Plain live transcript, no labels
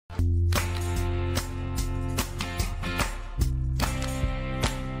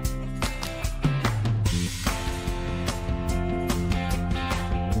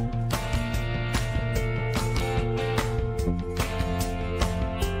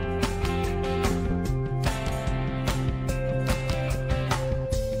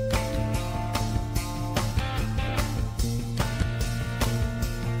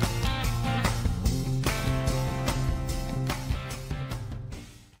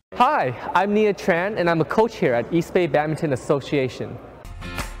Hi, I'm Nia Tran and I'm a coach here at East Bay Badminton Association.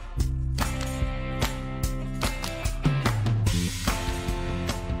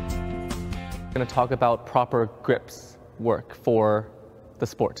 I'm going to talk about proper grips work for the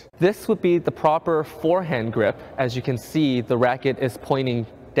sport. This would be the proper forehand grip. As you can see, the racket is pointing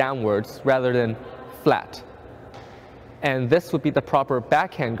downwards rather than flat. And this would be the proper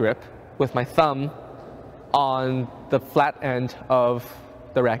backhand grip with my thumb on the flat end of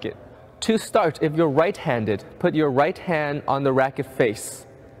the racket. To start, if you're right-handed, put your right hand on the racket face.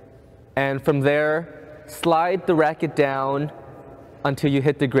 And from there, slide the racket down until you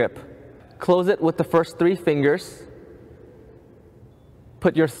hit the grip. Close it with the first 3 fingers.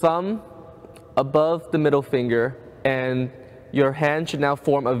 Put your thumb above the middle finger, and your hand should now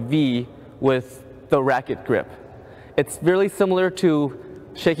form a V with the racket grip. It's really similar to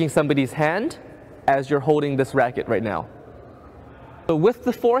shaking somebody's hand as you're holding this racket right now. So with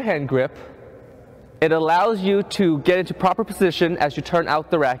the forehand grip, it allows you to get into proper position as you turn out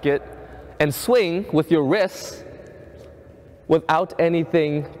the racket and swing with your wrists without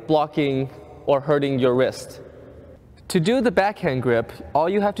anything blocking or hurting your wrist. To do the backhand grip, all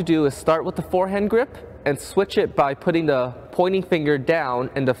you have to do is start with the forehand grip and switch it by putting the pointing finger down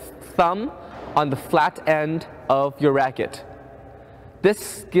and the thumb on the flat end of your racket.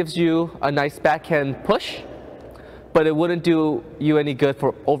 This gives you a nice backhand push, but it wouldn't do you any good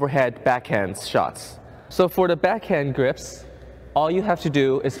for overhead backhand shots. So for the backhand grips, all you have to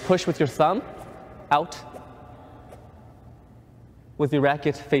do is push with your thumb out with your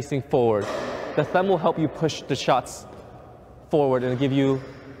racket facing forward. The thumb will help you push the shots forward and give you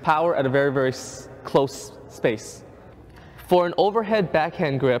power at a very, very close space. For an overhead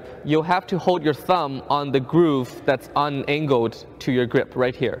backhand grip, you'll have to hold your thumb on the groove that's unangled to your grip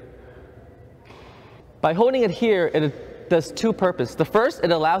right here. By holding it here, it does 2 purposes. The first, it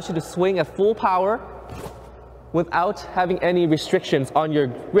allows you to swing at full power without having any restrictions on your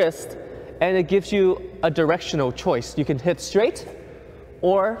wrist, and it gives you a directional choice. You can hit straight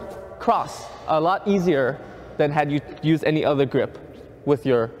or cross, a lot easier than had you used any other grip with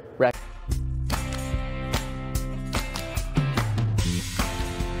your racket.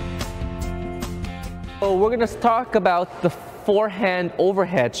 So we're going to talk about the forehand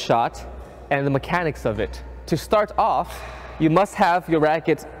overhead shot and the mechanics of it. To start off, you must have your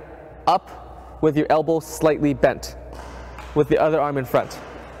racket up with your elbow slightly bent, with the other arm in front.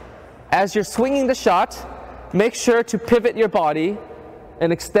 As you're swinging the shot, make sure to pivot your body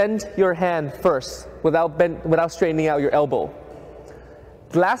and extend your hand first without straightening out your elbow.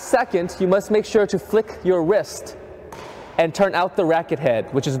 The last second, you must make sure to flick your wrist and turn out the racket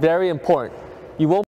head, which is very important. You won't